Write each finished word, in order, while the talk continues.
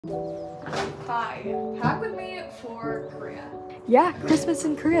Hi, pack with me for Korea. Yeah, Christmas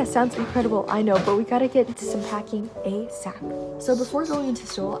in Korea sounds incredible, I know, but we gotta get into some packing ASAP. So before going into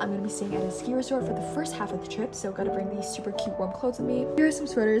Seoul, I'm gonna be staying at a ski resort for the first half of the trip, so gotta bring these super cute warm clothes with me. Here are some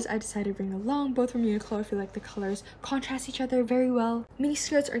sweaters I decided to bring along, both from Uniqlo. I feel like the colors contrast each other very well. Mini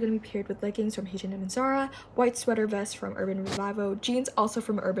skirts are gonna be paired with leggings from H&M and Zara, white sweater vest from Urban Revival, jeans also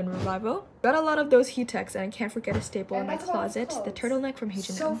from Urban Revival. Got a lot of those heat techs, and I can't forget a staple in my closet, the turtleneck from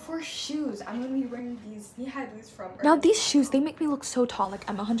H&M. So for shoes, I'm gonna be wearing these knee-high boots from Urban. Now these shoes, they make me look so tall. Like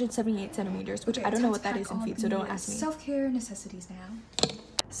I'm 178 centimeters, which Okay, I don't know what that is in feet, so don't ask me. Self-care necessities now.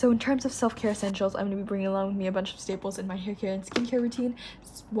 So in terms of self-care essentials, I'm going to be bringing along with me a bunch of staples in my hair care and skincare routine,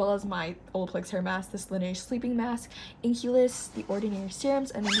 as well as my Olaplex hair mask, this Laneige sleeping mask, Inculus, the Ordinary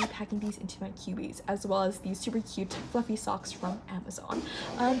serums, and I'm going to be packing these into my cubies, as well as these super cute fluffy socks from Amazon.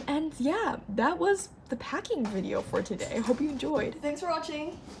 And yeah, that was the packing video for today. I hope you enjoyed. Thanks for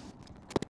watching.